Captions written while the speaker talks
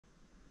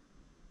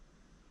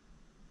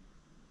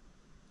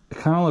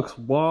kind of looks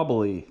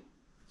wobbly.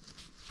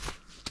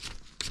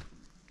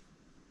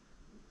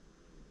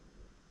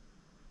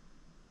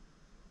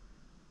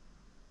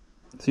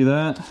 See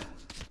that?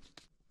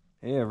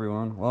 Hey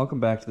everyone,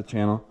 welcome back to the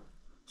channel.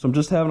 So I'm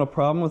just having a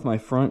problem with my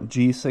front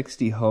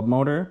G60 hub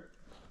motor.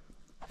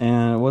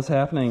 And what's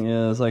happening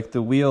is, like,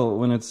 the wheel,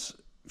 when it's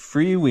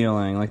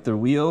freewheeling, like, the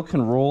wheel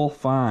can roll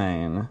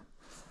fine.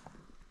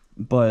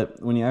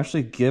 But when you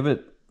actually give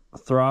it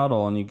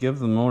throttle and you give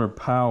the motor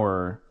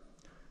power,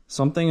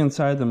 something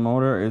inside the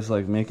motor is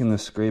like making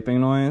this scraping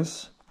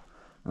noise.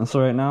 And so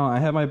right now I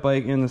have my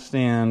bike in the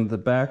stand, the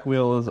back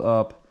wheel is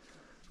up,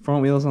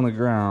 front wheel is on the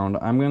ground.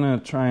 I'm gonna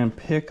try and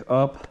pick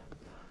up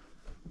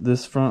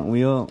this front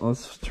wheel.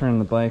 Let's turn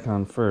the bike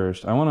on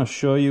first. I want to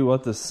show you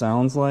what this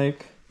sounds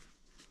like.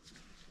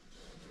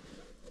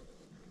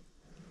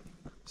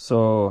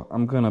 So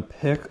I'm gonna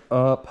pick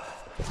up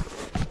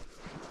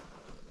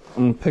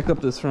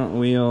this front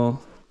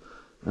wheel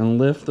and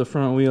lift the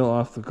front wheel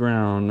off the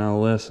ground. Now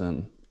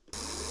listen.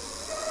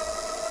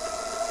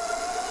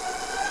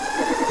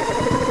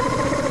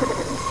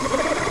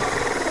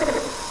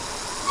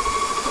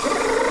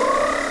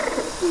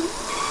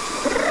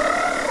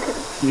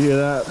 You hear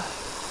that?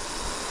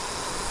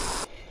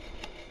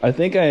 I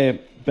think I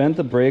bent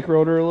the brake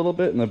rotor a little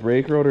bit and the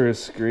brake rotor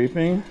is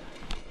scraping.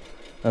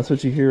 That's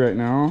what you hear right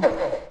now.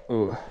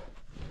 Ooh.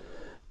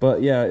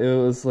 But yeah, it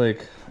was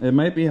like, it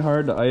might be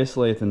hard to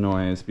isolate the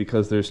noise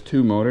because there's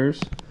two motors.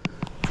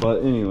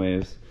 But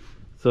anyways,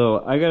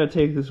 so I gotta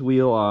take this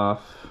wheel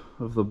off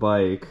of the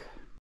bike.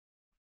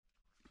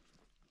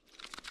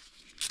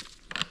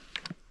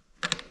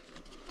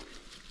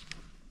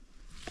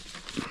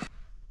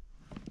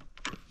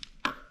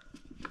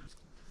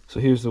 So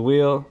here's the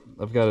wheel.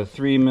 I've got a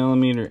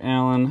 3mm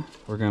Allen.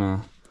 We're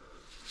gonna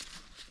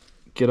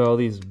get all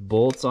these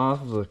bolts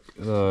off of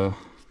the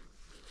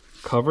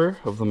cover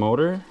of the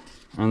motor,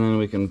 and then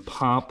we can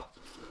pop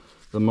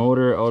the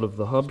motor out of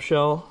the hub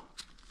shell.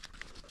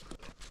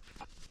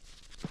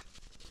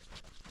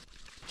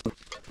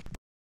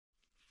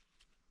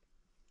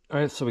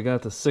 Alright, so we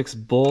got the 6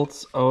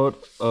 bolts out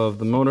of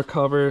the motor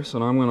cover. So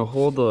now I'm gonna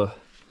hold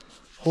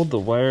the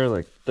wire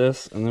like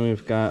this, and then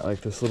we've got like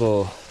this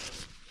little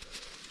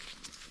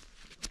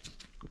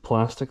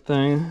plastic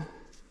thing.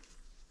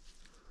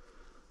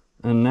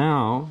 And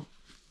now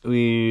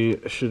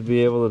we should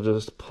be able to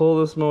just pull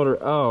this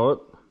motor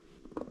out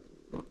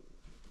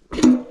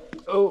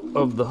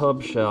of the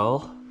hub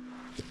shell.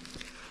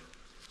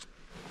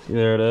 See,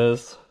 there it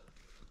is.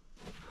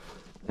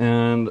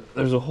 And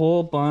there's a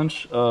whole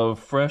bunch of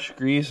fresh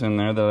grease in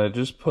there that I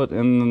just put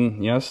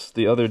in,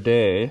 the other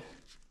day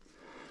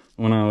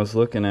when I was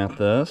looking at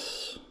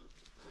this.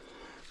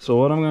 So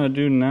what I'm going to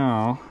do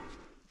now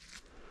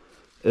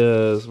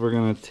is we're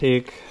going to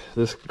take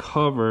this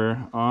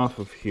cover off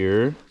of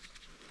here.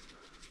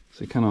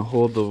 So you kind of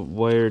hold the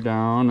wire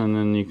down, and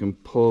then you can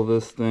pull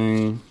this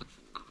thing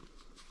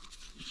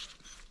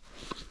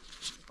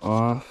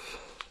off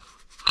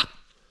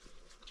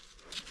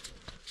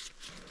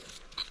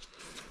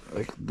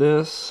like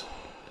this.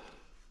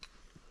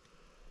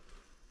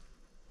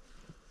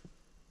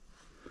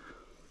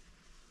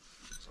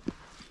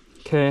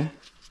 Okay,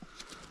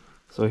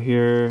 so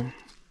here's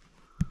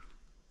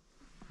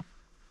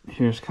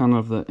kind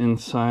of the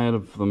inside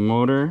of the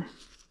motor.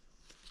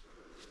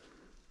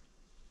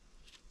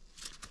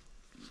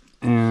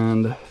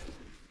 And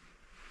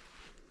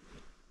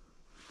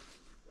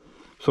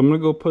so I'm gonna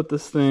go put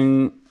this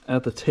thing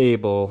at the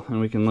table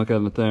and we can look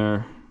at it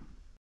there.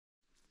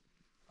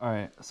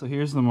 Alright, so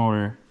here's the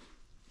motor.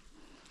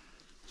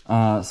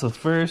 So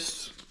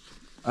first,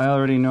 I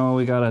already know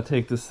we gotta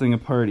take this thing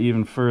apart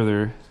even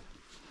further.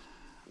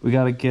 We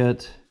gotta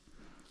get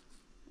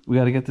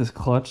this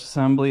clutch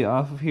assembly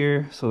off of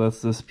here. So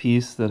that's this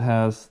piece that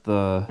has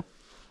the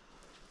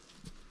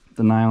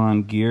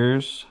nylon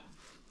gears.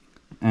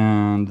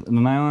 And the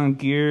nylon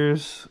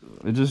gears,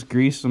 I just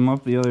greased them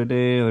up the other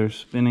day. They're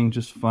spinning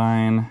just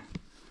fine.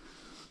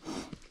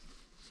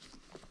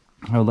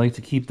 I would like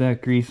to keep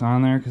that grease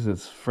on there because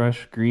it's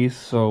fresh grease.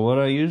 So what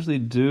I usually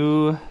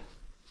do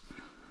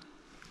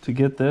to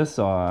get this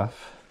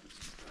off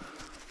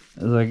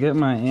is I get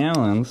my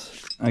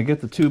Allens. I get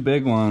the 2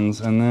 big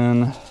ones, and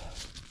then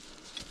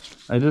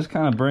I just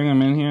kind of bring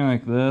them in here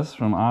like this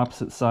from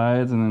opposite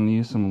sides, and then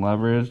use some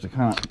leverage to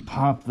kind of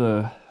pop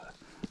the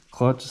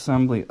clutch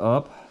assembly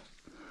up.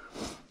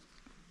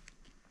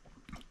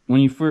 When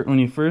you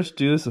first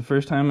do this the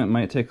first time, it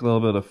might take a little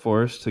bit of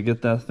force to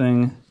get that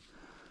thing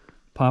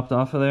popped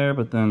off of there,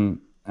 but then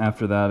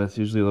after that it's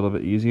usually a little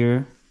bit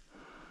easier.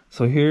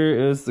 So here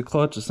is the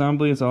clutch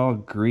assembly. It's all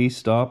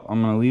greased up.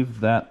 I'm going to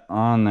leave that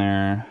on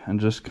there and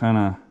just kind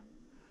of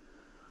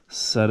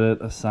set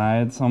it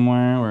aside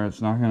somewhere where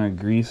it's not going to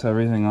grease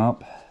everything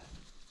up.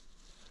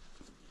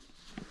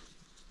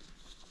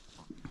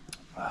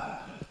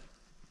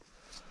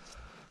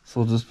 So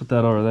we'll just put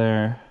that over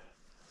there.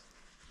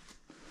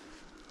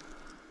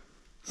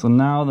 So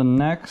now the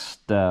next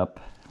step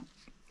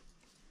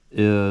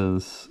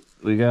is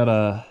we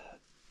gotta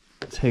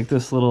take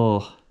this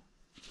little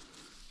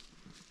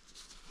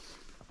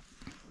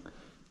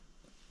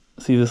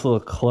see this little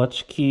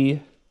clutch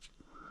key?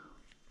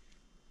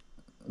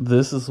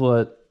 This is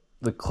what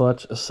the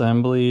clutch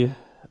assembly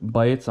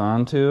bites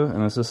onto,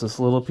 and it's just this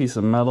little piece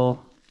of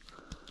metal,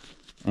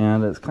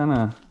 and it's kind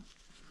of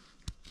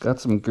got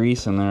some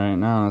grease in there right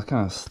now. It's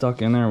kind of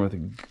stuck in there with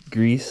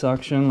grease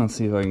suction. Let's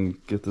see if I can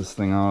get this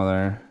thing out of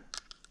there.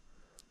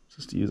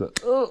 Just use it.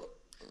 Oh,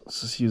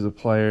 let's just use the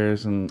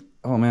pliers, and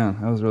oh man,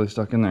 that was really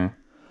stuck in there.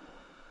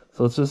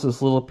 So it's just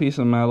this little piece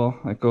of metal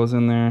that goes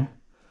in there.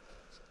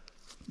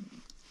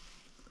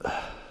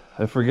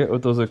 I forget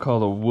what those are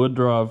called, a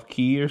Woodrow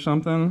key or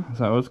something. Is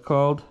that what it's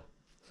called?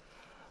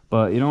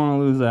 But you don't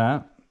want to lose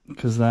that,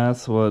 because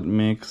that's what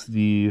makes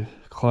the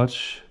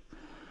clutch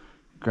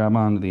grab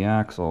onto the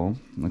axle,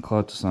 the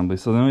clutch assembly.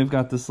 So then we've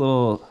got this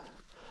little,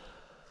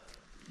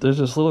 there's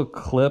this little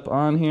clip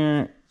on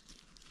here,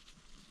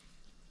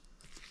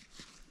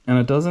 and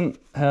it doesn't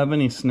have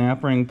any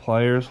snap ring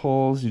pliers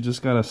holes. You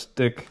just gotta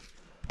stick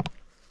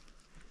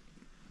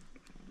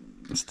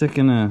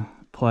in the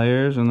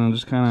pliers and then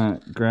just kind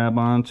of grab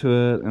onto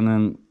it and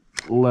then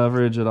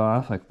leverage it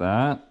off like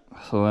that.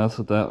 So that's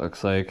what that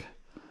looks like.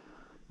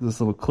 This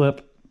little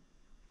clip.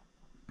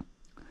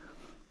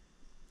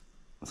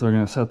 So we're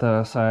going to set that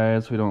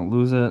aside so we don't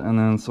lose it. And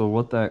then so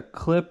what that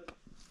clip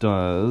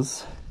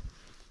does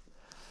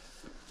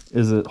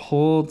is it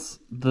holds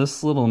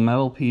this little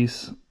metal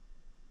piece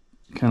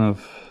kind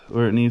of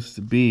where it needs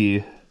to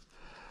be,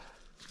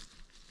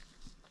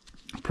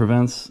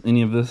 prevents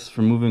any of this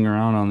from moving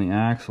around on the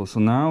axle. So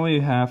now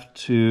we have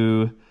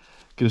to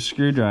get a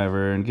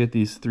screwdriver and get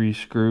these 3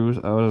 screws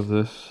out of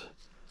this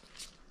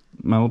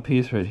metal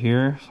piece right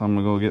here. So I'm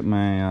gonna go get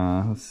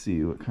my let's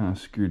see, what kind of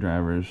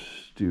screwdrivers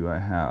do I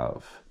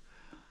have.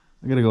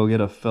 I gotta go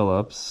get a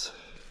Phillips.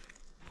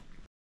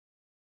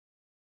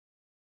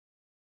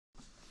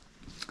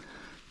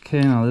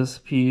 Okay, now this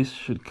piece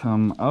should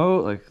come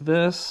out like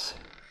this.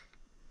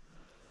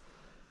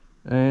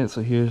 Alright,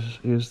 so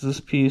here's this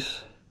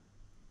piece.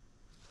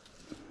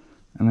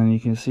 And then you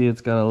can see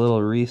it's got a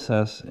little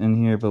recess in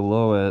here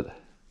below it.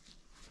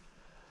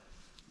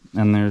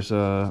 And there's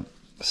a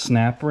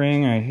snap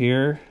ring right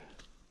here.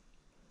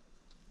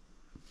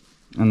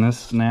 And this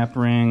snap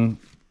ring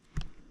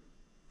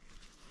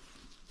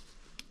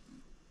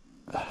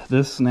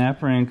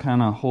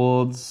kind of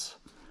holds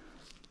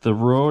the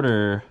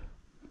rotor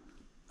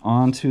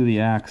onto the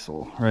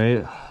axle,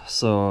 right?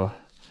 So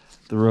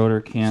the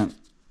rotor can't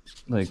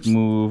like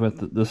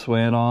move this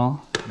way at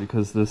all,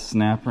 because this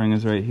snap ring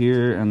is right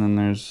here, and then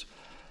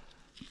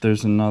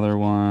there's another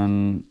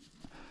one.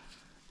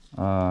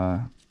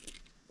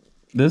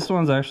 This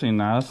one's actually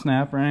not a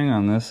snap ring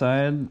on this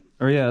side,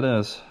 or yeah, it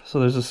is.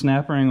 So there's a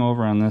snap ring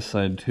over on this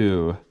side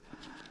too.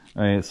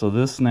 Right, so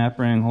this snap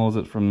ring holds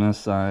it from this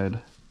side,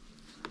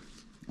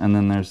 and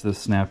then there's this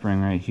snap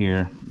ring right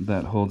here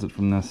that holds it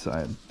from this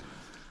side.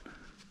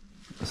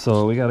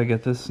 So we got to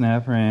get this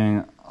snap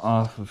ring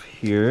off of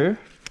here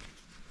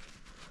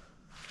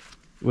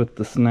with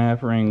the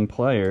snap ring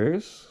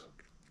pliers.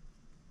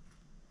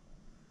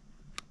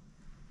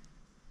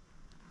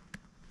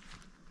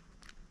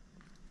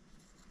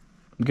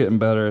 I'm getting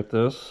better at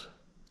this.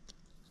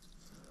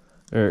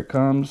 There it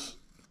comes.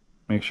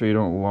 Make sure you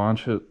don't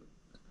launch it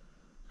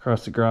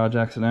across the garage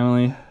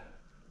accidentally.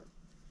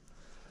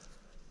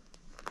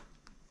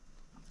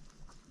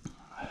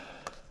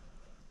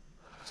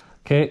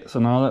 Okay, so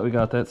now that we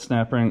got that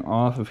snap ring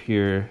off of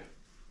here,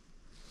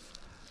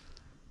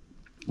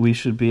 we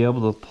should be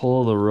able to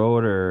pull the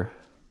rotor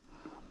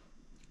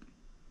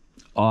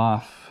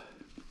off,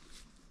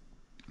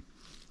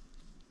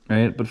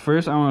 right? But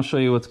first I want to show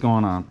you what's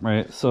going on,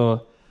 right?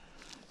 So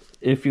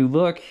if you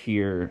look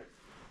here,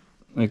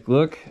 like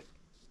look,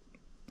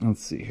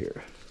 let's see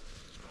here.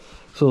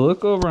 So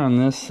look over on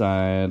this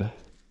side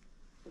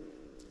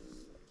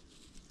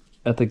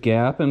at the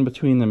gap in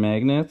between the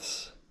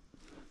magnets.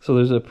 So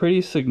there's a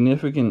pretty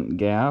significant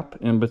gap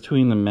in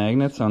between the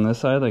magnets on this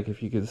side, like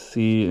if you could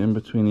see in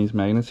between these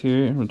magnets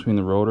here, in between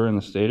the rotor and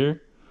the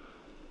stator.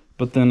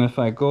 But then if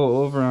I go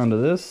over onto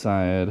this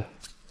side,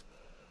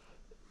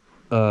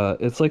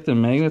 it's like the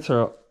magnets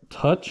are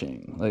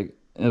touching, like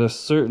at a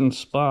certain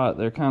spot,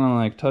 they're kind of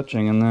like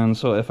touching. And then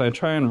so if I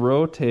try and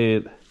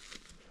rotate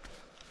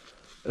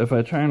the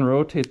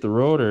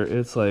rotor,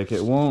 it's like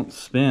it won't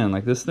spin.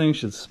 Like this thing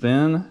should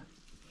spin.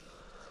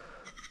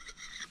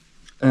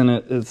 And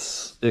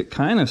it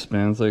kind of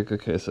spins like,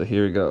 okay, so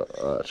here we go.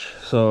 Watch.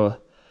 So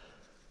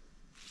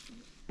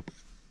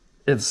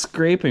it's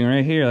scraping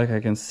right here, like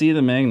I can see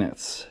the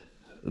magnets.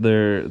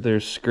 They're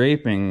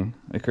scraping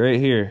like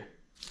right here.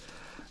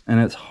 And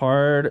it's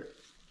hard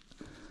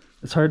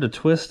to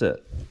twist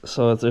it.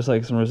 So there's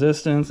like some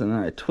resistance, and then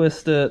I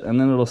twist it and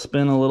then it'll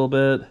spin a little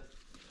bit.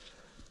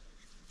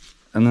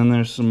 And then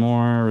there's some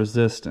more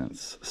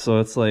resistance. So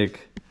it's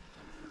like,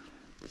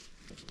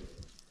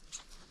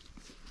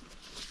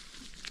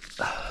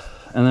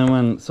 and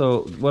then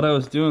so what I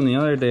was doing the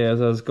other day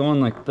is I was going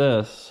like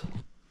this,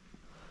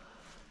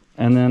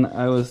 and then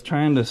I was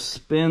trying to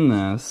spin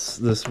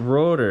this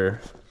rotor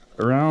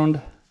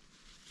around,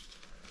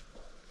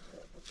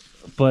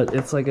 but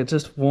it's like it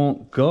just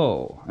won't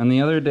go. And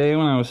the other day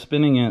when I was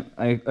spinning it,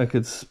 I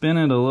could spin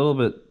it a little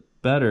bit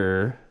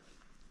better,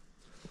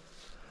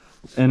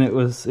 and it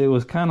was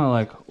kind of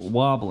like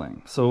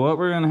wobbling. So what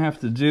we're gonna have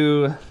to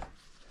do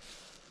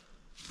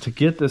to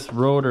get this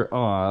rotor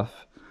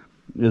off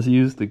is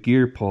use the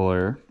gear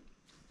puller,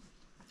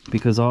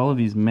 because all of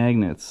these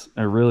magnets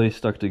are really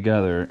stuck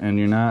together, and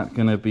you're not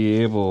gonna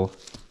be able,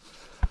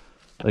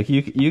 like,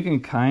 you can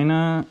kind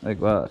of,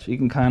 like, watch, you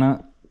can kind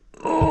of,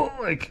 oh,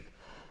 like,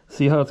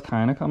 see how it's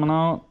kind of coming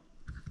out,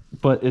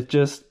 but it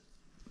just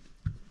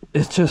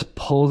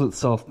pulls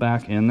itself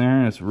back in there,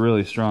 and it's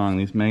really strong,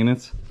 these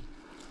magnets.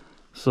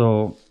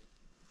 So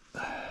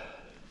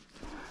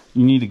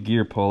you need a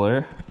gear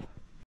puller.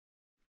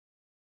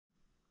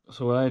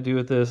 So what I do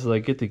with this is I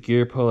get the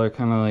gear puller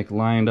kind of like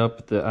lined up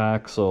with the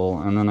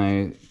axle, and then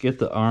I get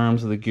the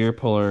arms of the gear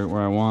puller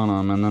where I want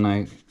them, and then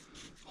I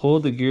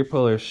hold the gear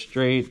puller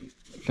straight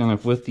kind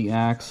of with the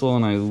axle,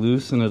 and I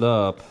loosen it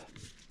up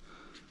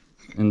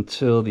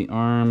until the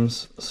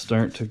arms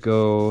start to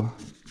go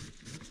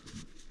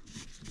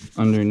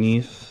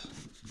underneath.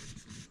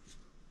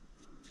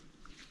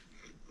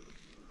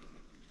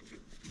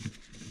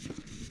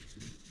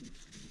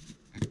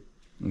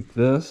 Like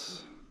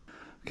this.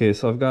 Okay,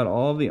 so I've got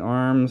all of the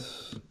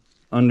arms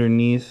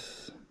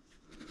underneath.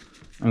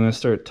 I'm going to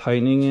start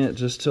tightening it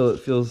just till it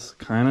feels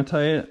kind of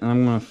tight, and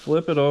I'm going to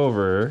flip it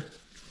over.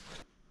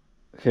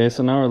 Okay,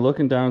 so now we're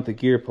looking down at the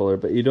gear puller,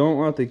 but you don't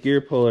want the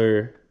gear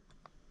puller,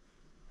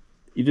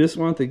 you just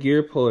want the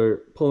gear puller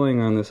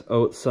pulling on this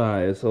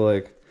outside. So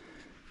like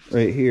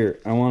right here,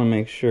 I want to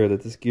make sure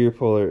that this gear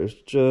puller is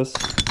just,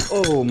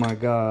 oh my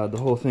god, the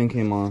whole thing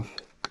came off.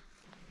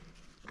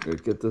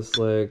 Get this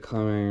leg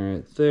coming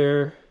right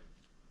there.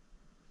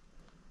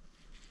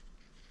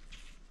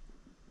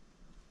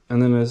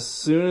 And then as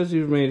soon as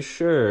you've made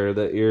sure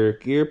that your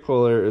gear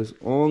puller is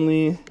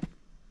only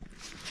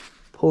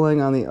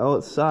pulling on the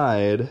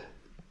outside,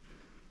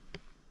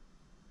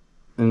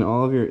 and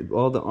all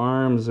the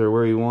arms are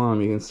where you want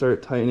them, you can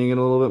start tightening it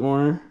a little bit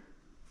more.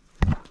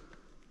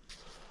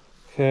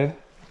 Okay.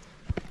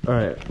 All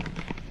right.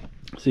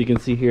 So you can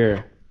see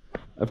here,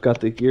 I've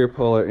got the gear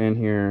puller in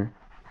here,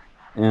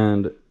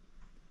 and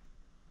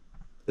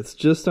it's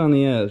just on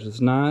the edge.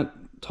 It's not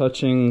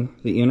touching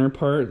the inner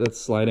part that's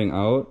sliding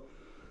out,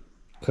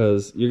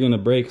 because you're going to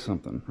break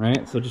something,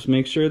 right? So just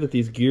make sure that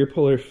these gear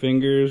puller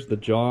fingers, the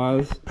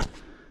jaws,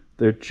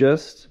 they're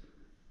just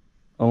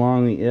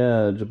along the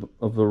edge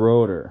of the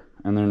rotor,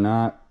 and they're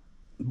not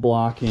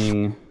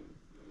blocking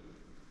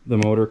the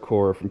motor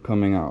core from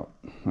coming out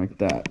like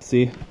that.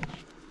 See?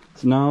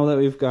 So now that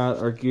we've got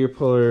our gear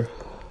puller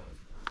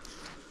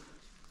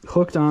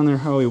hooked on there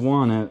how we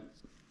want it,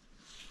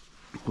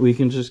 we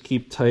can just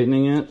keep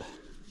tightening it,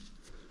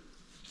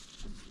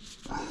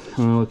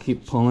 and we'll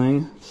keep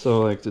pulling.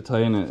 So like to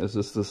tighten it, it's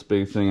just this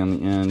big thing on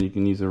the end. You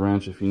can use a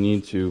wrench if you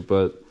need to,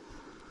 but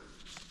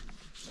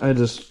I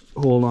just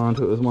hold on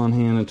to it with one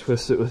hand and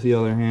twist it with the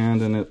other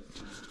hand, and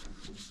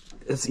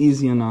it's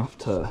easy enough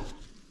to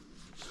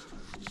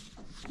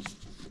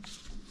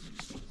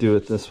do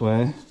it this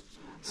way.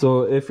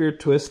 So if you're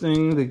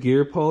twisting the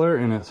gear puller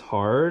and it's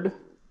hard,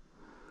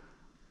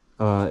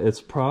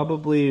 it's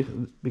probably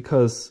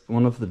because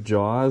one of the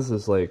jaws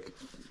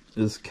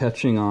is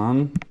catching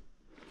on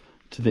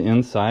to the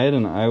inside,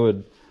 and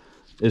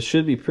it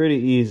should be pretty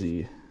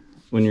easy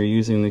when you're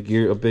using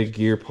a big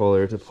gear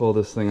puller to pull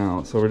this thing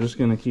out. So we're just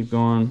gonna keep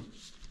going.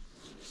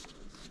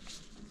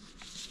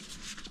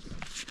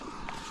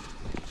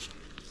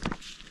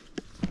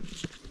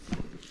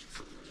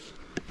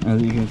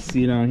 As you can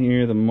see down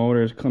here, the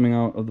motor is coming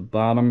out of the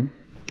bottom.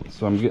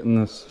 So I'm getting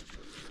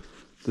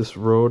this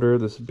rotor,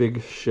 this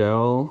big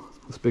shell,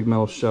 this big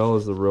metal shell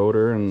is the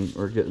rotor, and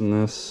we're getting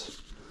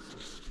this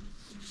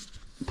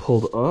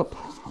pulled up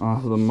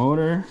off of the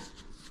motor.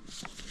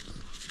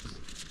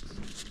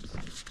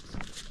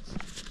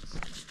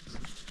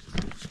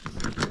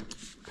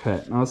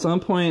 Okay, now at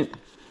some point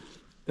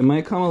it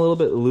might come a little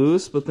bit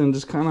loose, but then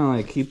just kind of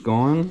like keep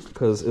going,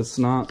 because it's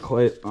not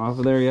quite off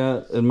of there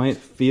yet. It might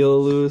feel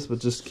loose, but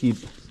just keep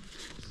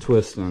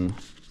twisting.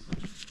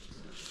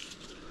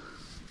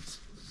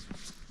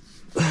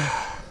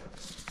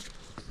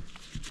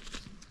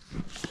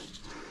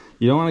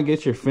 You don't want to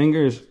get your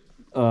fingers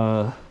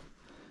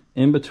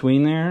in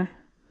between there,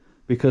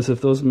 because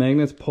if those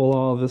magnets pull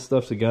all of this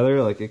stuff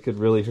together, like, it could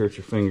really hurt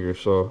your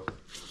fingers, so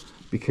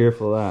be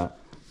careful of that.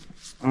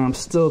 I'm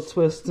still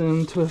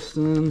twisting.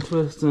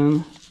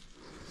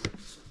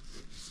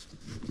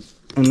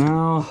 And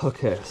now,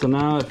 okay, so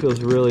now it feels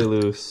really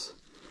loose.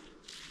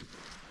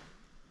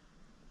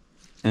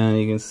 And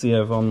you can see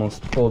I've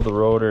almost pulled the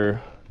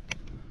rotor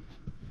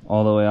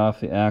all the way off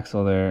the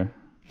axle there.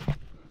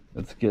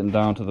 It's getting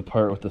down to the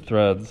part with the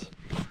threads.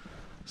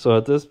 So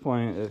at this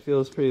point, it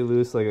feels pretty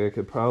loose, like I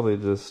could probably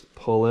just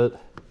pull it.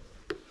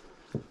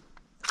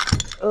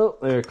 Oh,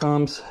 there it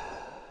comes.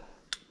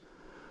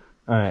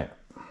 All right.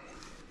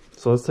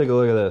 So let's take a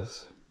look at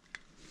this.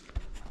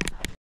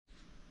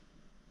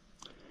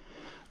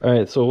 All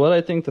right, so what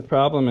I think the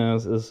problem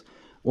is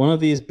one of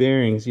these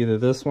bearings, either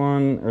this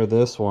one or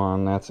this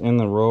one that's in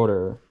the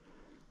rotor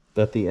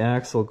that the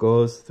axle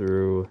goes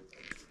through,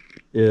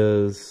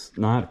 is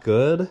not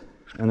good.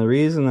 And the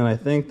reason that I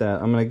think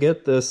that, I'm gonna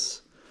get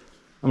this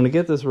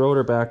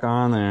rotor back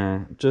on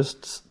there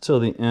just till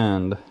the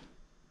end.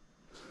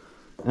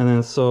 And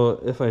then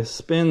so if I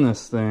spin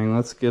this thing,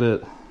 let's get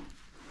it.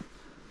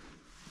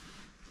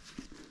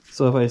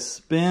 So if I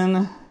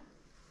spin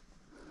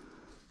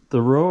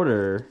the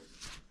rotor,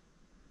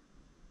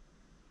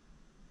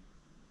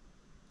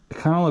 it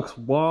kind of looks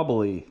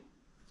wobbly.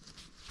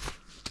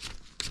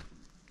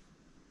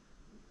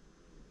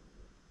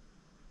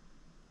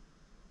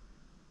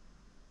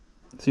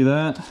 See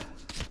that?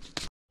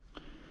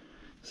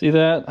 See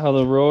that? How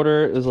the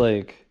rotor is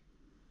like,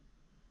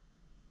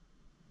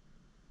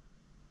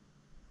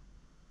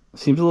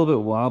 seems a little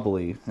bit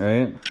wobbly,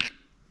 right?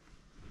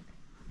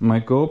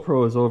 My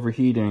GoPro is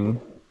overheating,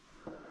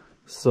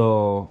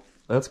 so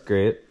that's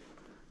great.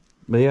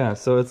 But yeah,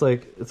 so it's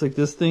like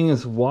this thing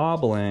is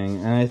wobbling,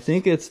 and I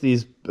think it's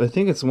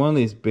one of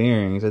these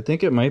bearings. I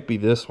think it might be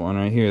this one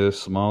right here, the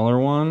smaller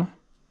one.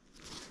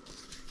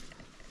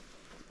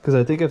 Because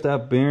I think if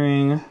that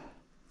bearing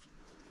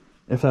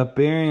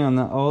on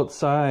the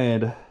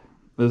outside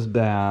is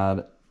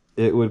bad,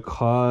 it would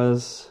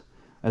cause,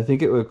 I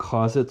think it would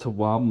cause it to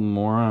wobble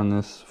more on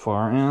this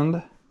far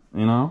end,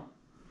 you know?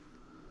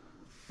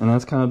 And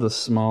that's kind of the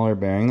smaller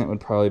bearing that would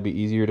probably be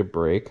easier to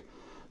break.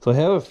 So I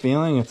have a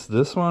feeling it's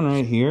this one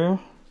right here.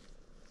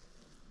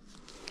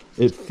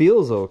 It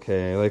feels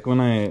okay. Like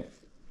when I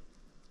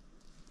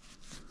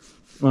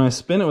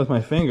spin it with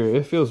my finger,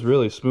 it feels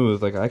really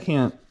smooth. Like I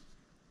can't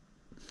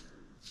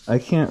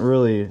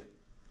really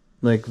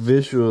like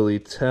visually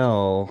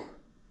tell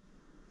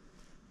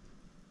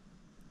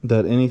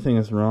that anything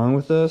is wrong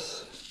with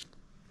this,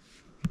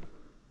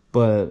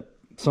 but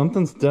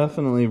something's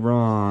definitely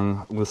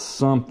wrong with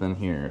something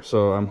here.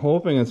 So I'm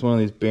hoping it's one of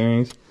these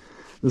bearings.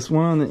 This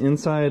one on the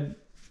inside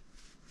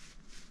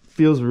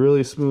feels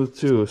really smooth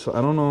too, so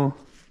I don't know.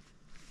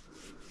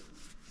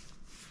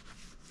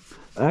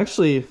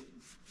 Actually,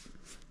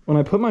 when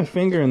I put my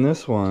finger in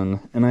this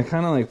one and I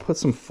kind of like put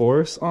some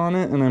force on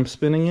it and I'm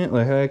spinning it,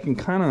 like I can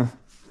kind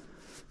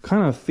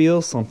of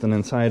feel something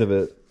inside of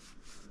it.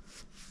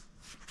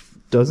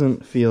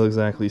 Doesn't feel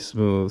exactly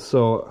smooth.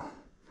 So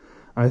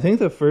I think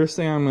the first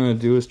thing I'm going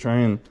to do is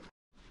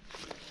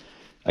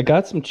I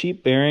got some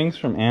cheap bearings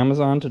from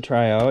Amazon to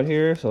try out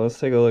here, so let's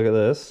take a look at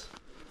this.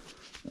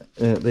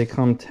 They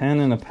come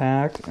 10 in a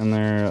pack, and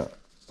they're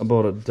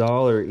about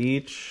 $1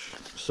 each,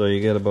 so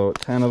you get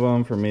about 10 of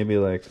them for maybe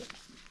like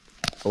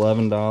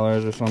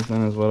 $11 or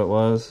something is what it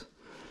was.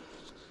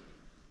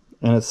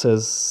 And it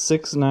says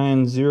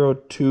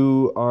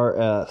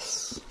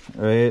 6902RS,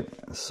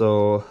 right?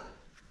 So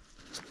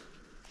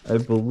I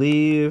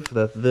believe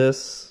that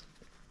this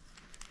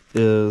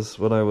is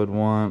what I would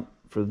want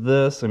for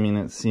this. I mean,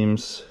 it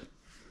seems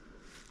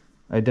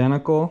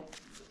identical,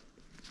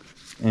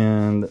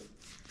 and it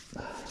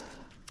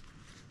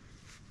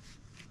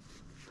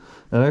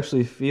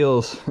actually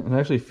feels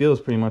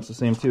pretty much the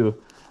same too.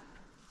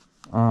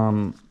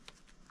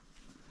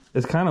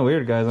 It's kind of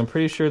weird, guys. I'm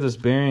pretty sure this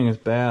bearing is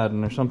bad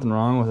and there's something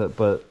wrong with it,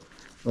 but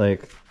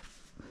like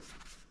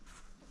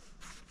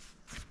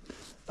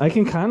I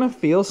can kind of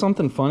feel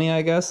something funny,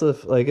 I guess,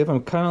 if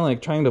I'm kind of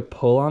like trying to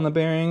pull on the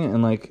bearing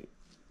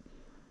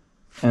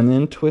and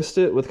then twist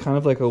it with kind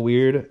of like a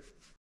weird.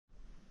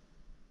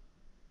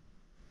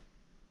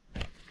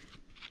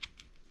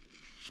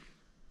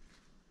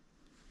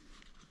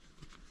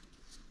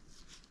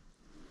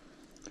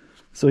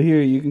 So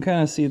here you can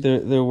kind of see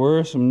there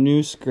were some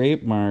new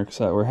scrape marks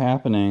that were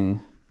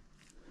happening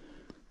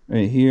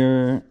right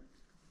here,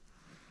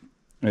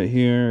 right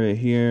here, right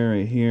here,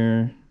 right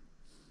here,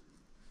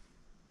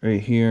 right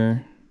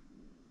here.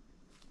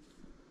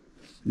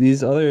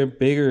 These other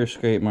bigger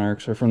scrape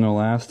marks are from the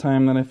last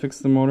time that I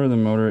fixed the motor.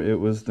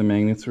 The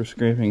magnets were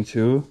scraping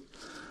too.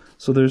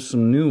 So there's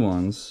some new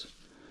ones.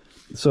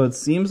 So it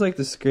seems like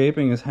the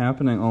scraping is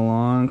happening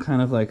along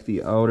kind of like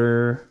the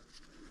outer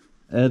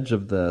edge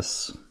of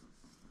this.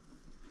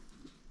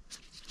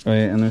 Right,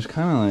 and there's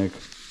kind of like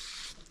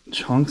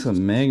chunks of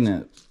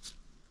magnet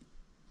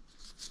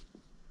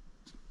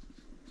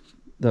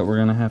that we're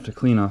gonna have to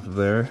clean off of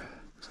there.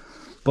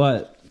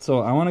 But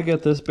so I want to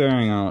get this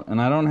bearing out,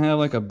 and I don't have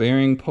like a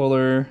bearing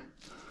puller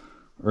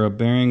or a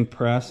bearing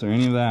press or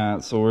any of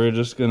that, so we're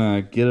just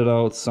gonna get it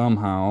out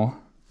somehow.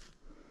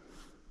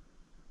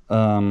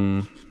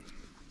 So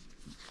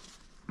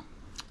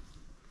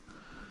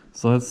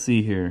let's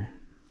see here.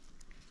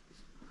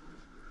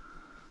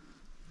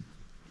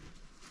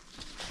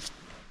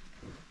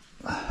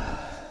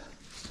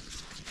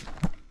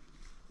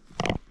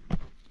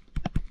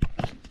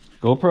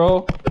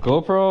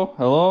 GoPro,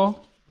 hello?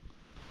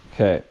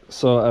 Okay,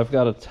 so I've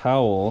got a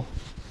towel.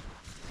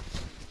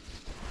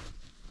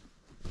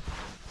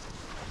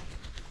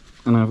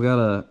 And I've got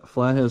a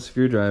flathead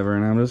screwdriver,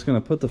 and I'm just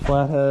going to put the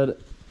flathead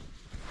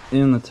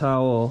in the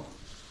towel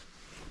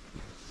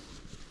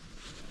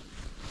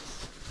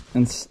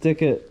and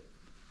stick it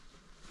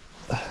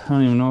I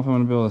don't even know if I'm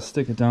going to be able to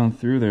stick it down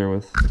through there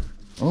with...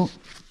 Oh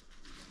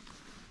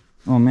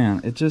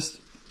man, it just...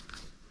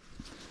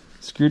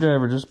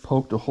 Screwdriver just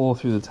poked a hole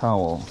through the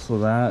towel, so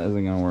that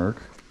isn't going to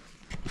work.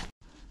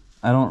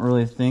 I don't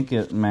really think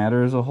it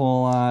matters a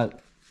whole lot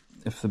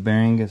if the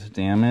bearing gets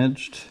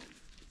damaged,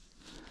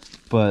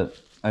 but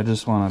I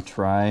just want to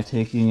try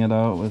taking it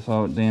out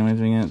without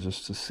damaging it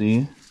just to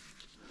see.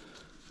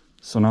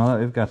 So now that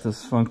we've got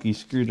this funky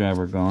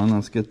screwdriver going,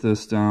 let's get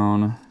this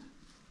down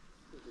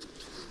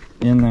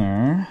in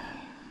there.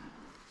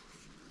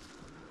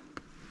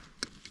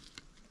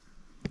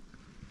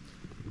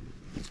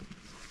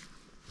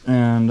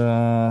 And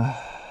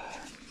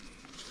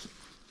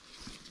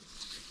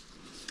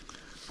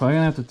probably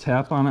gonna have to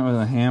tap on it with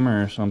a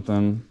hammer or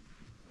something.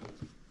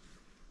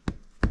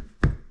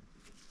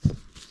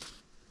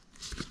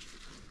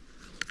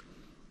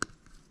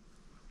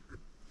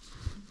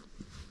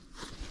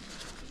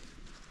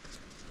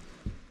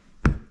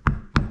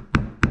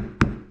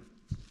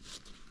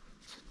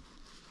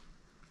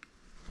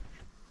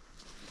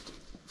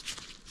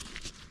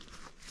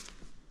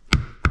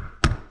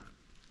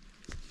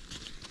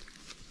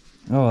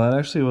 Oh, that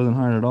actually wasn't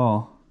hard at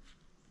all.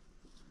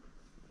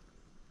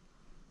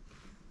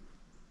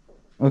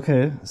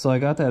 Okay, so I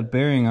got that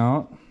bearing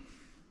out.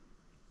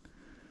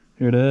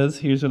 Here it is.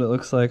 Here's what it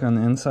looks like on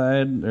the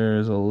inside.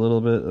 There's a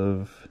little bit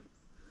of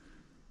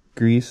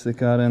grease that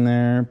got in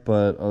there,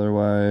 but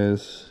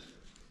otherwise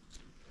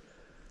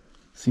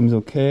seems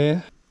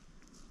okay.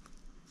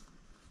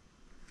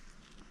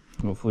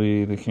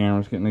 Hopefully the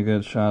camera's getting a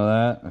good shot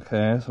of that.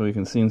 Okay, so we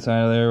can see inside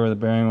of there where the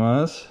bearing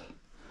was.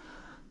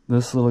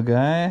 This little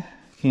guy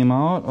came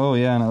out. Oh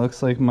yeah, and it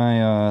looks like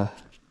my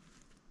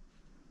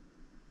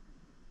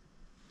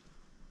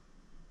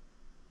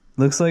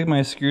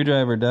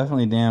screwdriver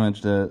definitely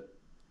damaged it.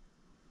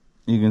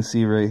 You can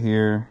see right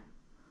here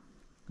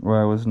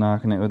where I was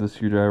knocking it with a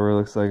screwdriver.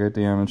 Looks like I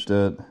damaged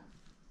it.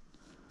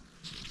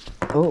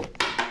 Oh.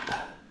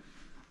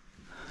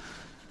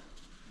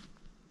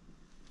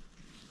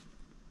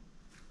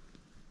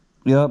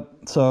 Yep,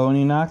 so when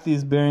you knock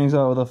these bearings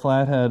out with a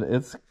flathead,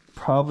 it's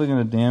probably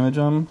going to damage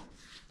them.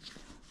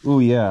 Ooh,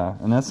 yeah,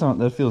 and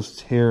that feels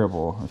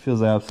terrible. It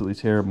feels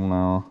absolutely terrible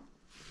now.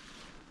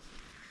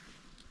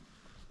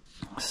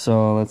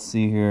 So let's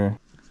see here.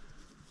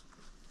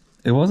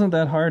 It wasn't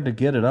that hard to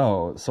get it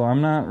out, so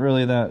I'm not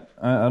really that...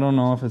 I don't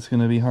know if it's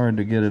going to be hard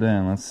to get it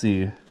in. Let's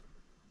see.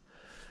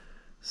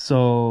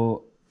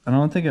 So I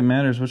don't think it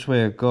matters which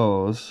way it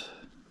goes.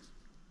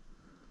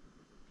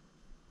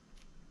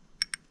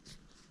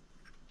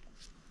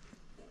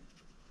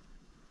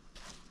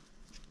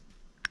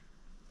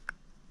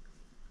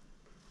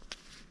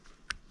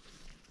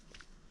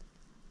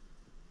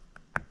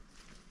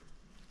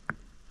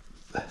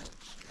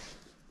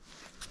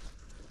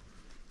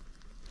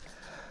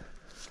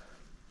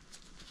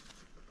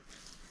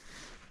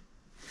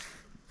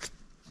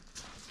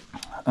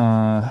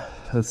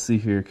 Let's see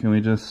here. Can we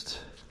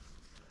just...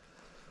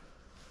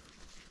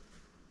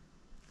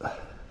 I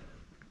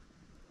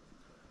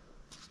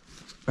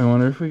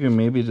wonder if we can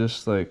maybe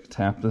just like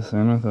tap this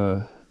in with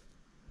a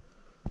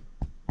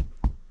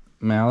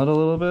mallet a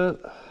little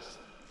bit.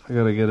 I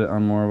gotta get it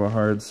on more of a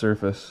hard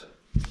surface.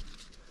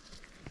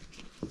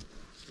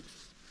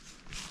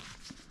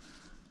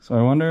 So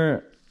I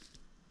wonder...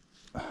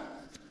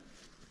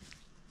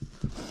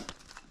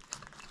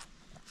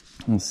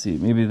 Let's see,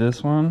 maybe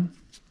this one?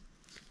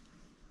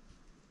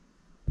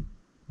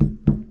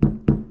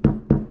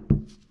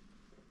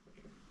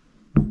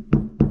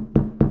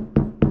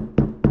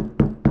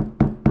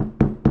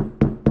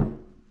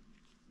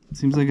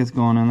 Seems like it's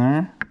going in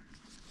there.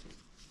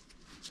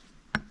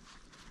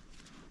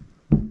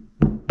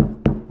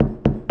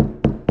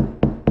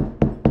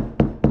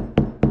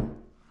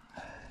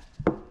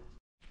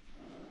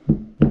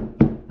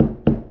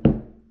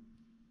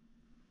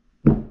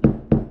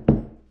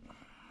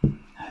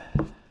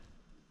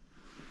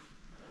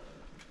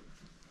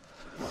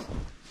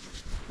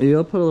 Maybe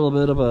I'll put a little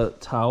bit of a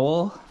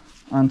towel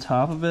on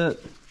top of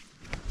it,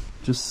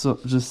 just so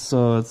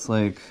it's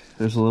like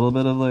there's a little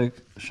bit of like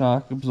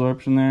shock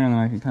absorption there, and then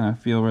I can kind of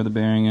feel where the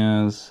bearing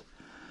is,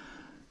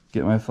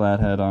 get my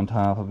flathead on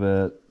top of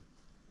it.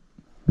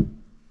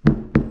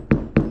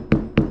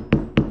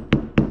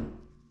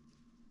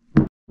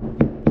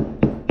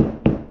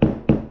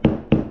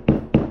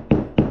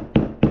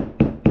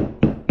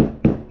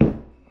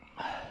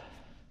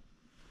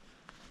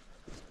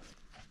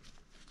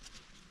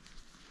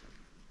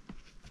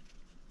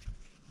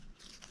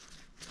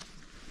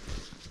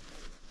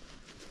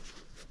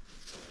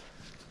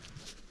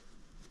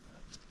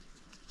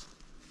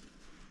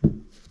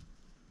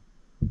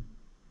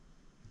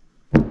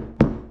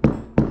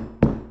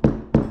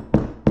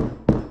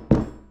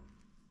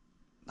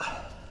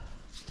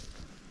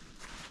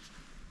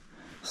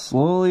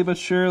 Slowly but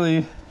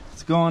surely,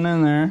 it's going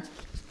in there.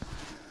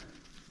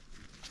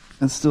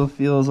 It still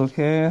feels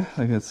okay,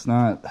 like it's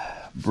not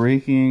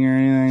breaking or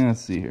anything.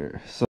 Let's see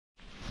here. So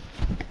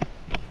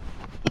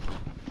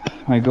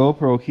my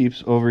GoPro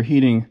keeps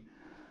overheating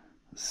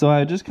So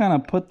I just kind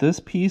of put this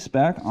piece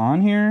back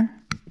on here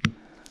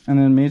and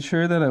then made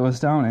sure that it was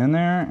down in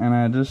there, and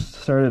I just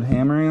started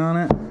hammering on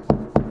it.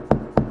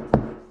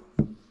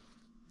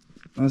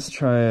 Let's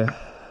try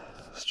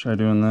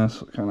doing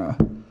this kind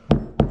of.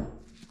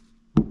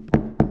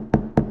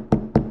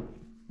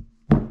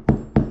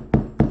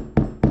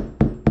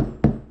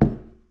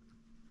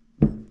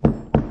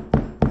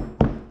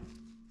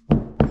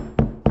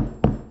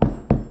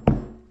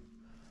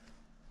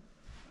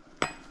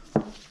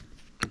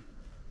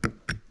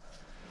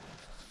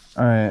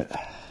 All right.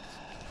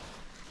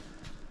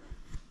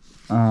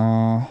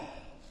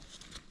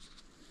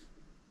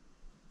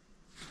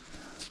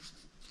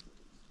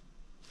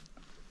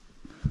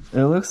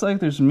 It looks like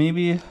there's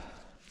maybe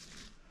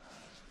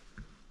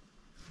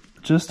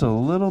just a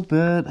little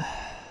bit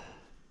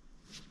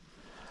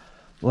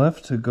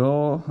left to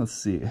go. Let's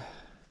see.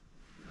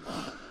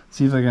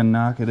 See if I can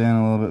knock it in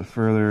a little bit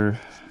further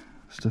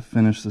just to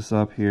finish this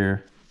up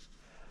here.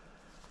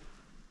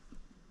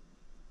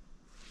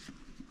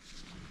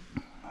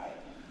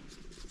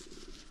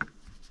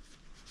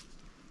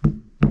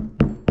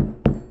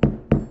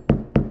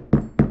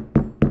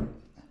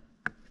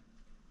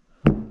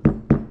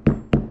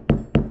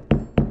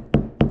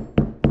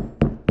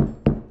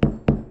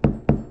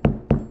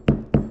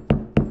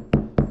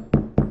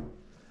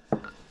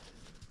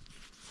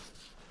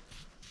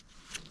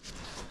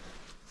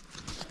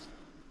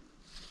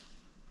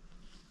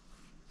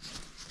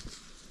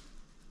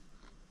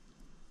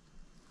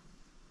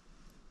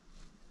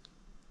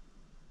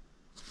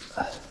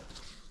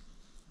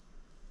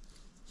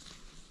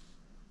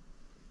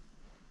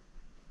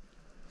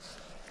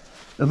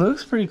 It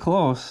looks pretty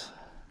close.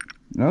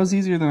 That was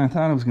easier than I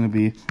thought it was going to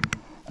be.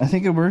 I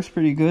think it works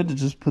pretty good to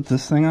just put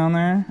this thing on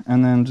there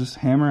and then just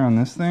hammer on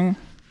this thing.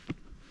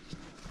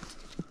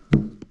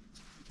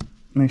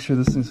 Make sure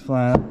this thing's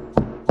flat.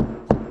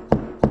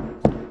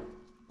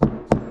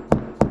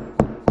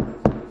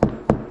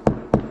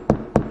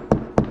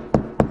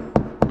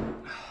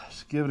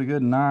 Just give it a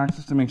good knock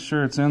just to make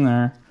sure it's in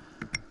there.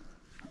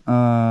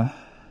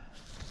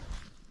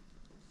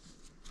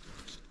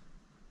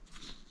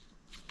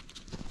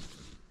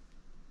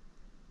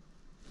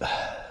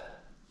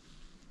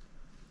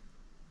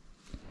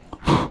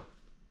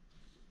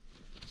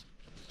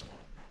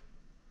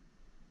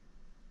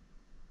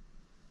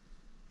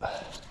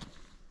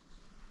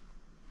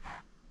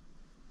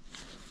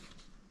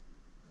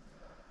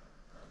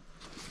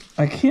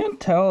 I can't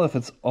tell if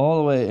it's all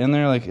the way in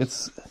there. Like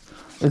it's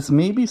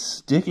maybe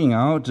sticking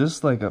out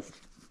just like a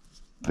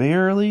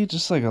barely,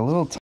 just like a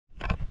little.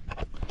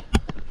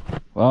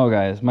 Wow,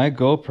 guys, my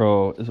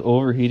GoPro is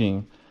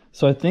overheating.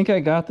 So I think I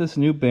got this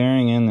new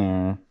bearing in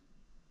there.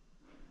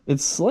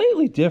 It's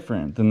slightly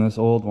different than this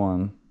old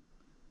one.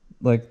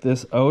 Like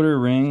this outer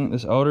ring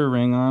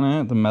on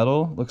it, the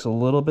metal looks a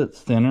little bit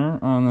thinner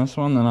on this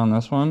one than on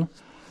this one.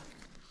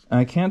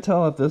 I can't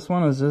tell if this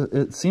one is just,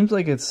 it seems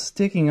like it's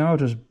sticking out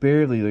just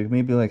barely, like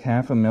maybe like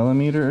 0.5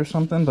 millimeter or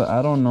something, but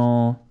I don't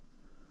know.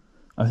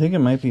 I think it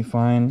might be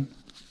fine.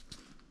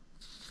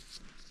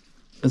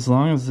 As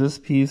long as this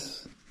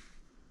piece,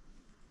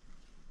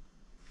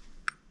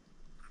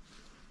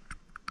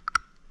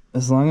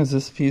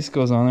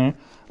 goes on there.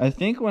 I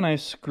think when I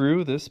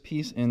screw this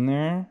piece in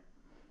there,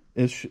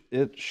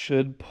 it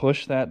should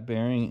push that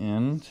bearing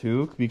in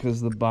too, because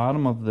the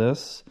bottom of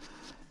this,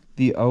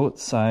 the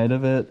outside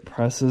of it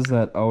presses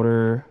that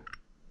outer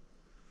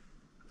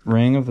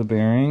ring of the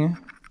bearing.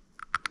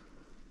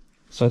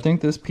 So I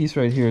think this piece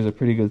right here is a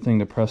pretty good thing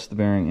to press the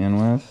bearing in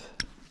with.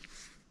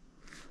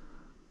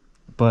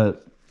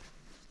 But,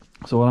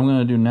 so what I'm going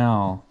to do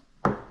now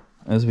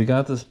is we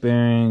got this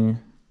bearing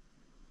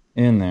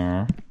in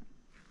there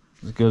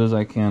as good as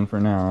I can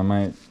for now. I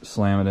might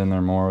slam it in there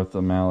more with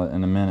the mallet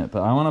in a minute.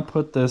 But I want to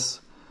put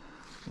this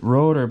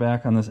rotor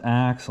back on this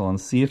axle and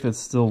see if it's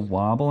still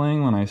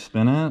wobbling when I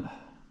spin it.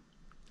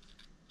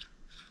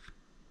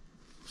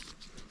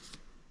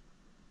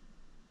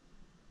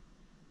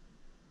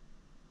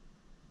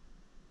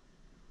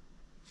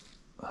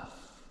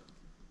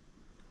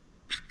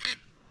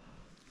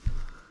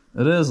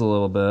 It is a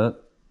little bit.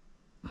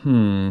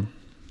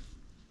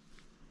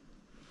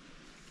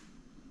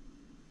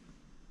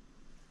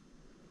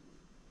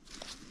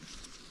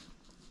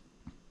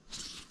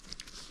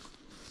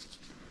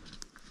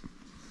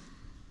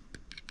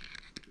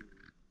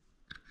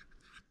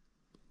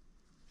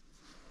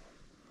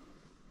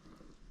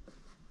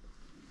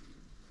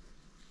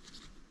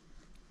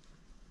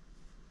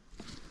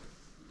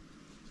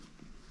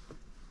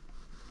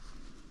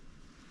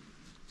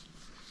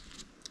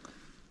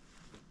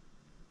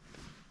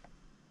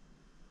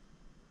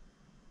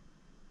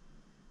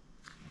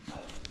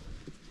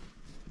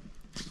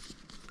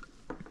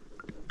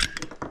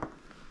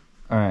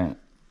 Alright.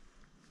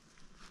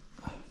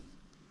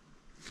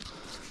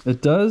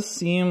 It does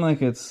seem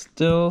like it's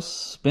still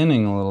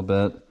spinning a little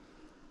bit.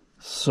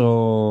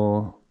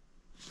 So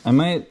I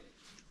might,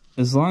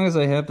 as long as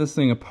I have this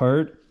thing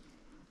apart,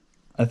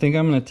 I think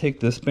I'm going to take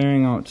this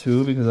bearing out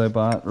too, because I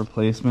bought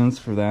replacements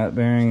for that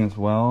bearing as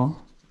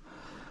well.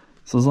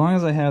 So as long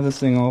as I have this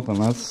thing open,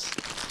 let's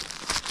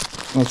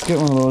get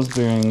one of those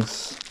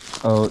bearings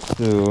out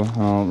too.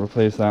 I'll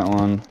replace that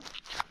one.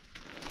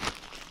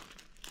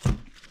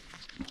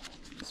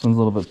 This one's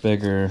a little bit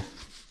bigger.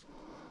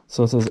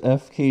 So it says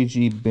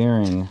FKG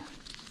bearing.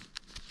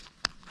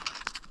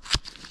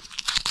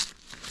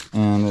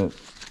 And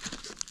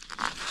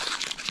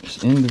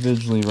it's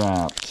individually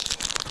wrapped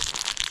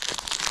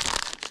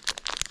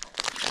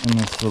in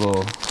this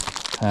little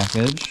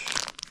package.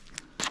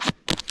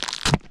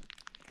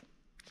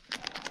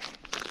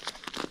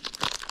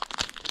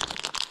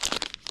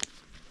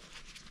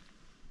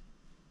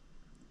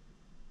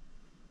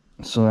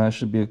 So that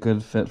should be a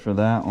good fit for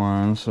that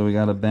one. So we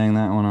got to bang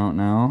that one out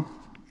now.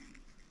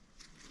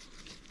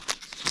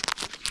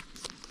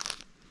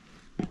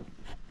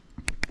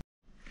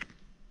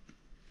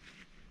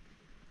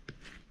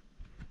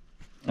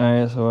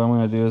 Alright, so what I'm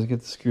going to do is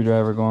get the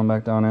screwdriver going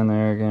back down in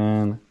there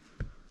again.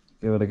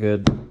 Give it a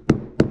good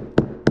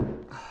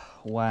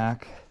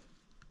whack.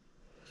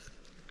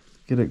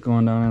 Get it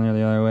going down in there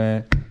the other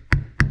way.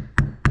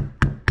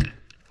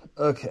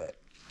 Okay.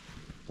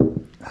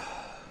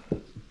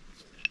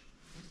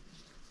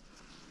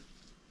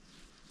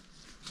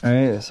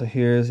 Alright, so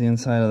here's the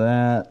inside of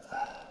that.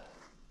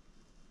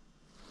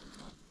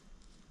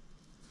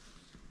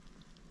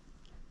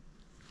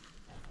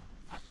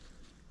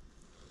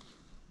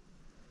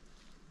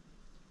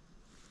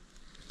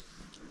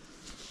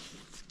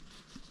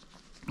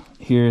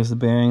 Here's the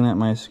bearing that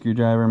my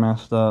screwdriver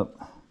messed up.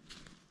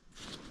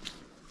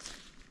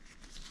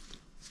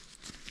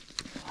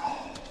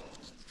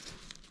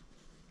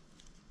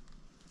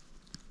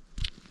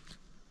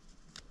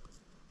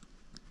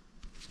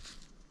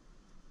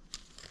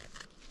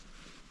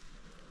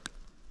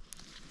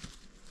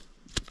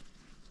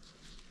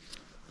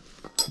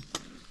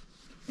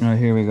 Alright,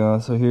 here we go.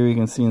 So here you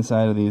can see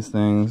inside of these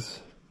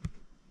things.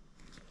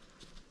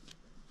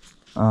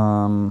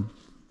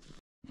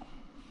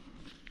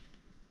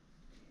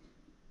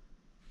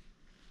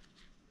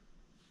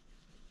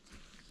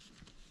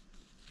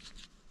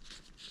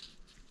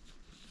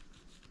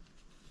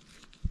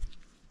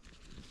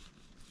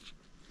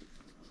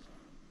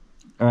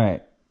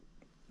 Alright,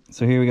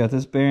 so here we got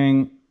this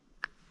bearing.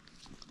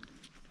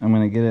 I'm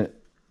going to get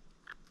it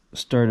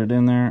started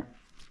in there.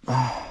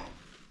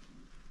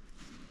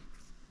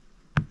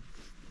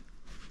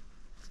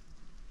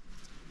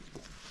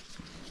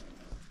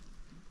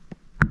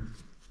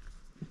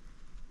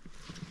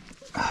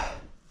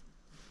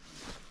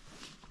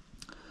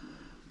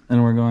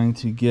 And we're going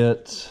to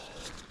get...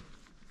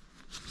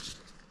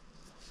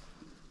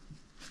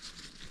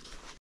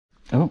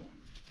 Oh.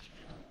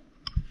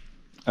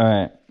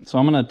 Alright, so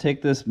I'm going to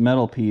take this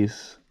metal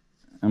piece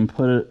and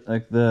put it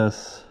like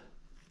this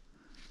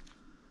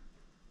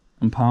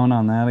and pound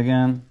on that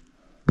again.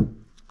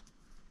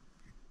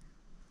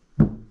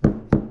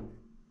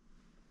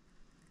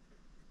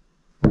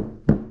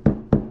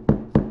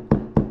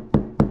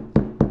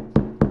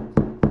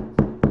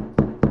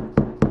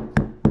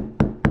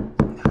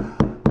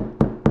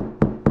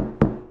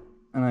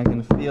 And I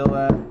can feel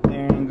that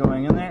bearing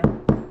going in there.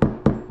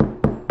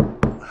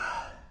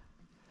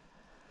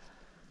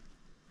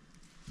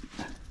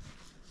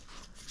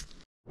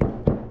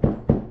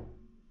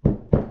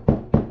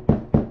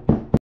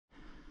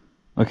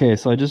 Okay,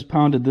 so I just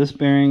pounded this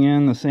bearing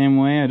in the same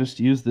way. I just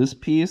used this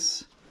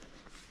piece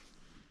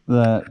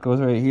that goes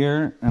right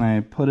here, and I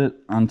put it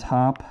on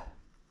top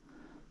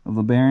of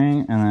the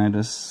bearing, and I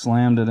just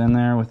slammed it in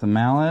there with the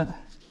mallet.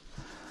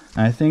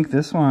 And I think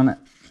this one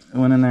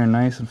went in there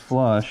nice and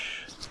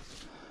flush.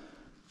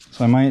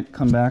 So I might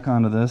come back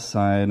onto this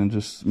side and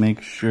just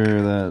make sure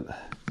that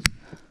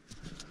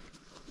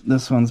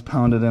this one's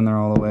pounded in there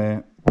all the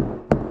way.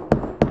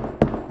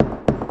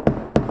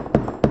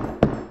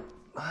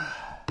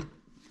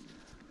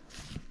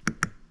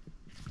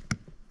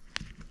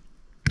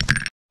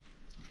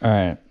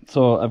 Alright,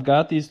 so I've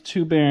got these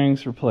two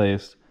bearings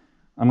replaced.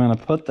 I'm going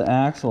to put the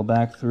axle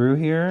back through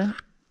here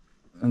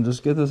and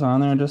just get this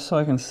on there just so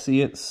I can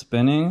see it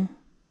spinning.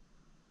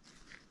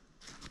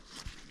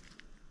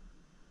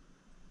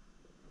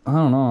 I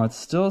don't know, it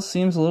still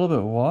seems a little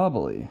bit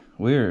wobbly.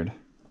 Weird.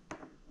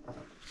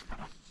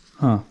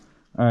 Huh.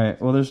 Alright,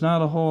 well there's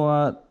not a whole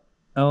lot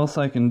else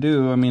I can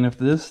do. I mean, if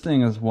this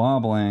thing is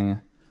wobbling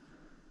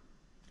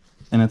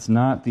and it's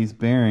not these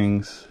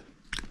bearings,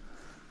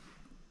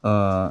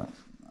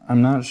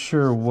 I'm not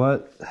sure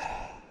what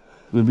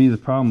would be the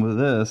problem with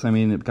this. I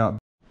mean, it got...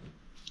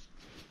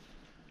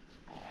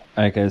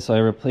 Alright guys, so I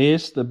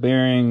replaced the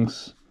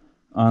bearings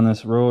on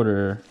this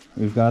rotor.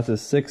 We've got the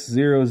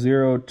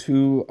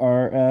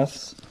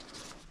 6002RS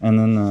and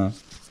then the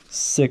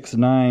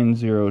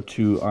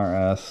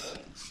 6902RS.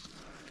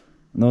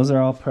 And those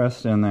are all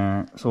pressed in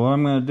there. So what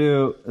I'm going to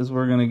do is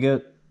we're going to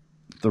get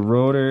the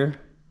rotor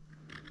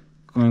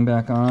going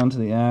back onto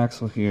the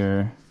axle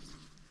here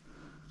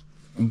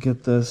and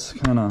get this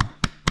kind of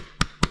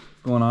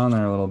going on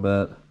there a little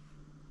bit.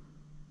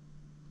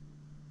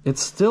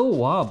 It's still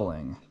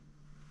wobbling.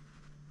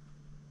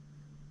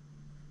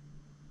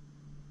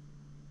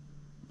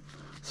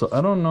 So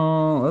I don't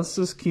know, let's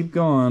just keep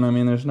going. I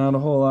mean, there's not a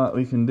whole lot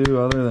we can do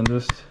other than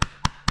just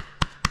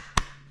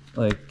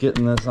like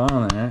getting this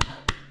on there.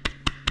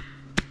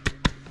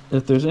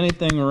 If there's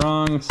anything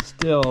wrong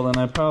still, then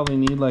I probably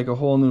need like a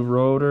whole new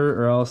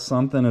rotor, or else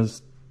something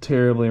is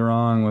terribly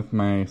wrong with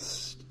my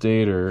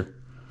stator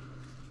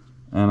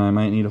and I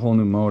might need a whole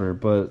new motor.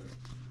 But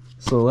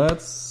so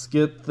let's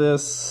get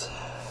this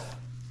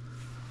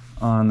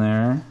on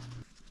there.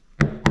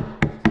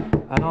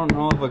 I don't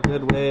know of a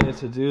good way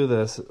to do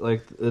this.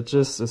 Like,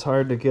 it's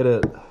hard to get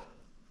it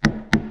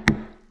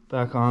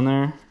back on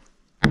there.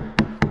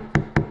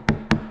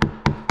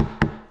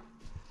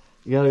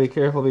 You gotta be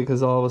careful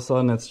because all of a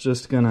sudden it's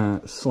just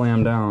gonna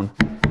slam down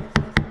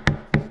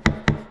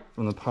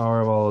from the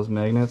power of all those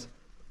magnets.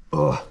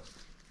 Ugh.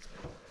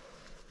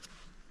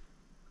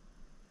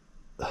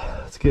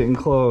 It's getting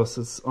close.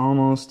 It's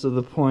almost to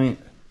the point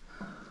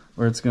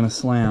where it's gonna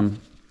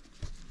slam.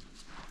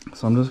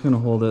 So I'm just gonna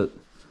hold it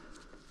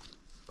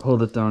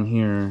down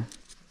here.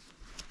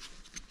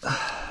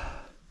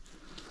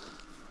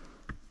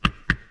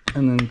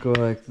 And then go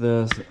like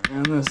this.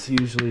 And this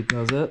usually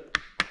does it.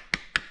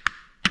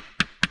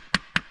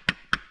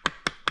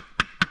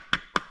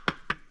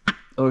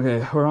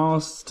 Okay, we're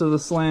almost to the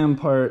slam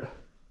part.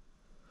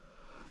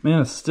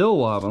 Man, it's still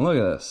wobbling. Look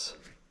at this.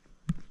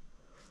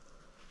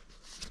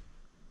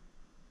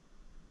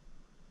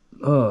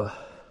 Ugh,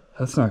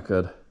 that's not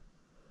good.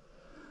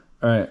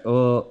 Alright,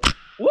 well,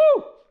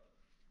 woo!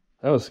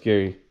 That was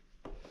scary.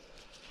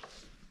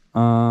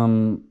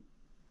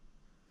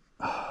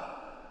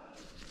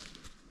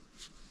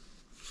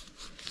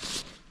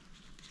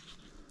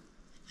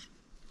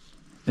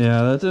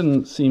 Yeah, that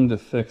didn't seem to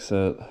fix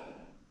it.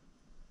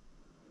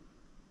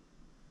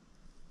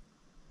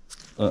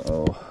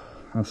 Uh-oh,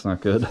 that's not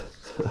good.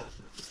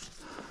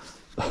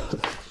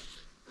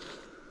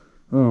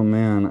 Oh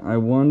man, I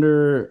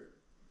wonder...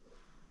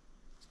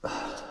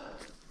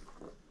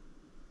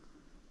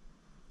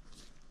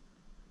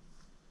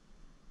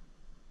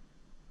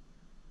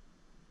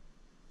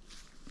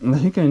 I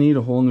think I need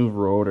a whole new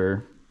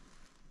rotor.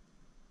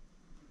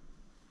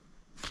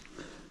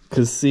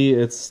 Cause see,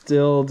 it's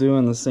still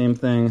doing the same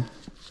thing.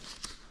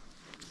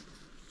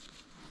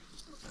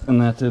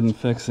 And that didn't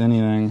fix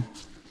anything.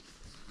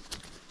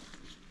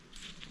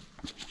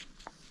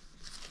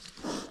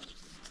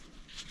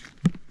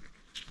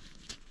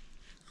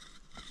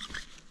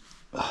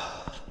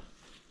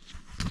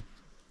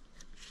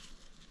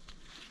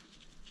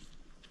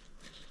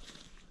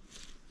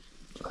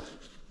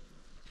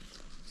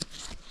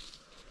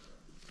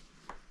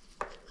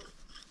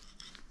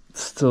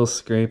 Still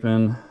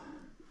scraping.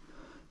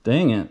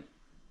 Dang it.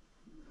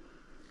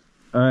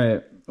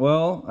 Alright,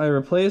 well, I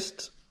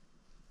replaced...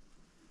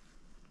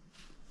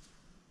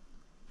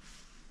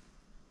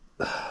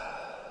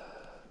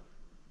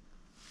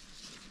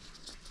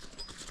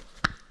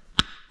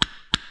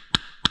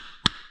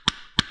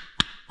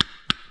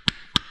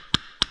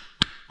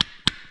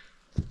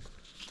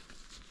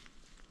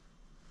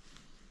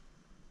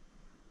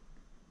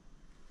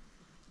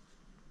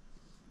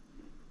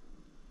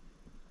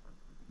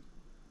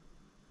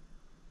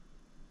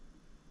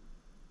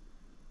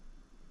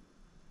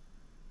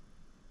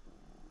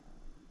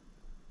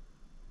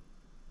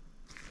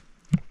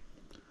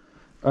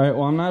 Alright,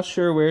 well, I'm not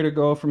sure where to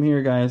go from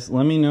here, guys.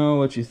 Let me know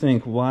what you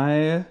think.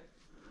 Why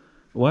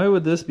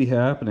would this be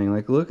happening?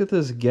 Like, look at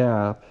this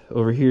gap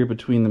over here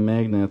between the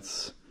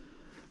magnets.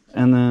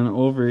 And then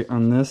over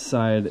on this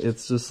side,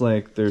 it's just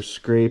like they're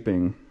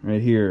scraping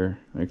right here.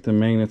 Like the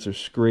magnets are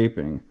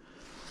scraping.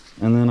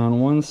 And then on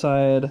one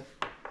side,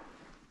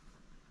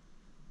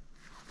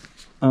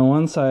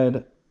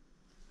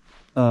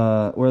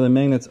 where the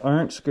magnets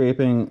aren't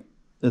scraping,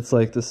 it's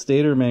like the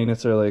stator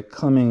magnets are like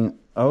coming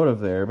out of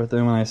there, but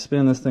then when I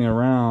spin this thing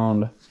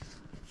around,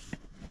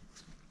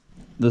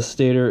 the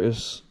stator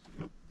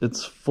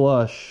it's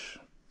flush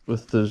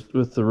with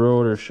the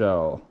rotor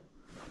shell.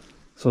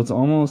 So it's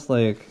almost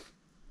like,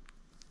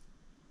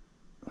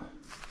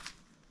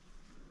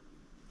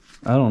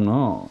 I don't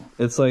know.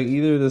 It's like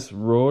either this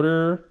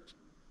rotor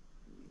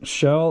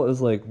shell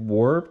is like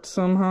warped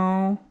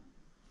somehow,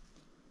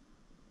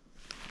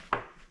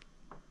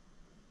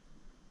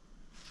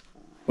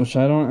 which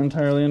I don't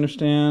entirely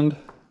understand.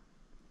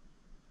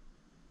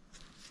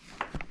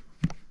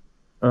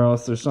 Or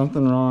else there's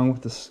something wrong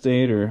with the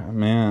stator.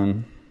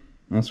 Man,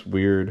 that's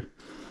weird.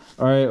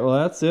 Alright, well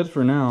that's it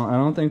for now. I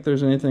don't think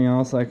there's anything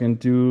else I can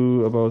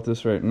do about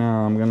this right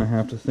now. I'm gonna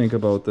have to think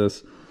about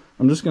this.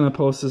 I'm just gonna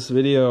post this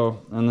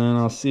video and then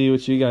I'll see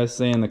what you guys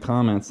say in the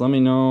comments. Let me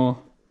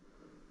know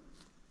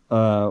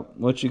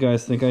what you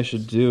guys think I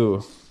should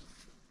do.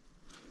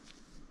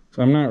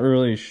 So I'm not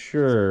really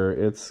sure.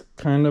 It's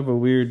kind of a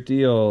weird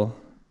deal.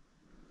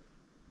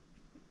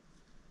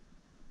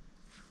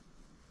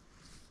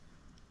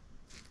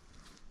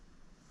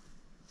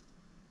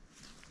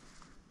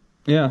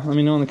 Yeah, let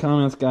me know in the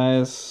comments,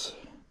 guys.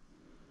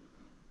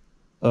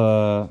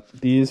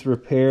 These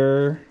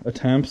repair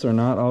attempts are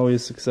not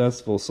always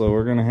successful, so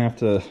we're gonna have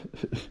to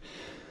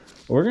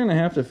We're gonna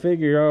have to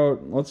figure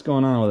out what's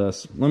going on with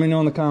this. Let me know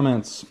in the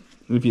comments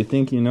if you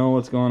think you know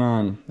what's going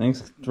on.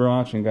 Thanks for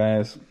watching,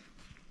 guys.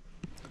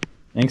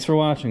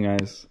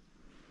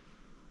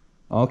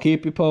 I'll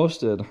keep you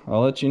posted.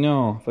 I'll let you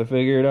know if I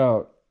figure it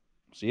out.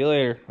 See you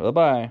later.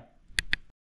 Bye-bye.